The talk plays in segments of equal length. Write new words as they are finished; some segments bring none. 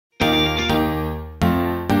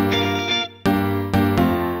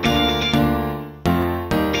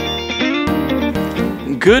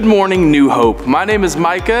Good morning, New Hope. My name is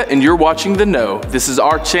Micah, and you're watching The Know. This is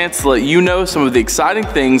our chance to let you know some of the exciting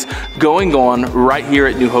things going on right here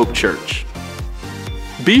at New Hope Church.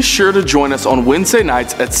 Be sure to join us on Wednesday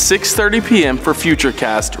nights at 6:30 p.m. for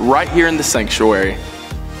FutureCast right here in the sanctuary.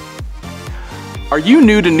 Are you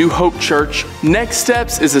new to New Hope Church? Next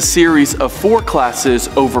Steps is a series of 4 classes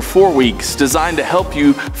over 4 weeks designed to help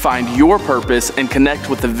you find your purpose and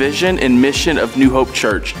connect with the vision and mission of New Hope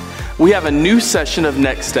Church. We have a new session of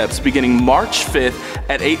Next Steps beginning March 5th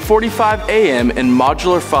at 8:45 a.m. in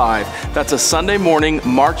Modular 5. That's a Sunday morning,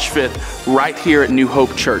 March 5th, right here at New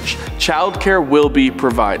Hope Church. Childcare will be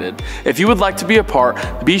provided. If you would like to be a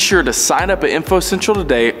part, be sure to sign up at Info Central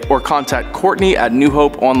today or contact Courtney at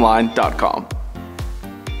newhopeonline.com.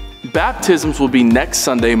 Baptisms will be next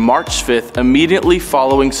Sunday, March 5th, immediately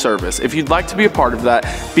following service. If you'd like to be a part of that,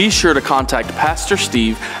 be sure to contact Pastor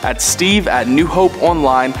Steve at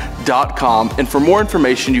steve@newhopeonline.com. And for more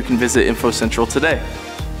information, you can visit Info Central today.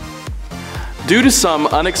 Due to some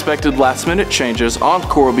unexpected last-minute changes,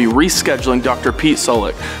 Encore will be rescheduling Dr. Pete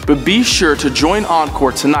Solik. But be sure to join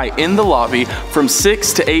Encore tonight in the lobby from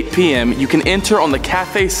 6 to 8 p.m. You can enter on the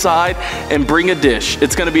cafe side and bring a dish.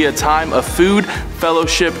 It's going to be a time of food,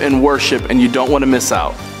 fellowship, and worship, and you don't want to miss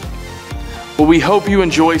out. Well, we hope you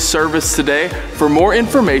enjoy service today. For more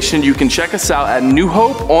information, you can check us out at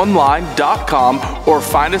newhopeonline.com or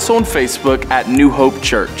find us on Facebook at New Hope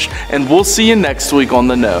Church. And we'll see you next week on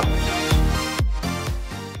The Know.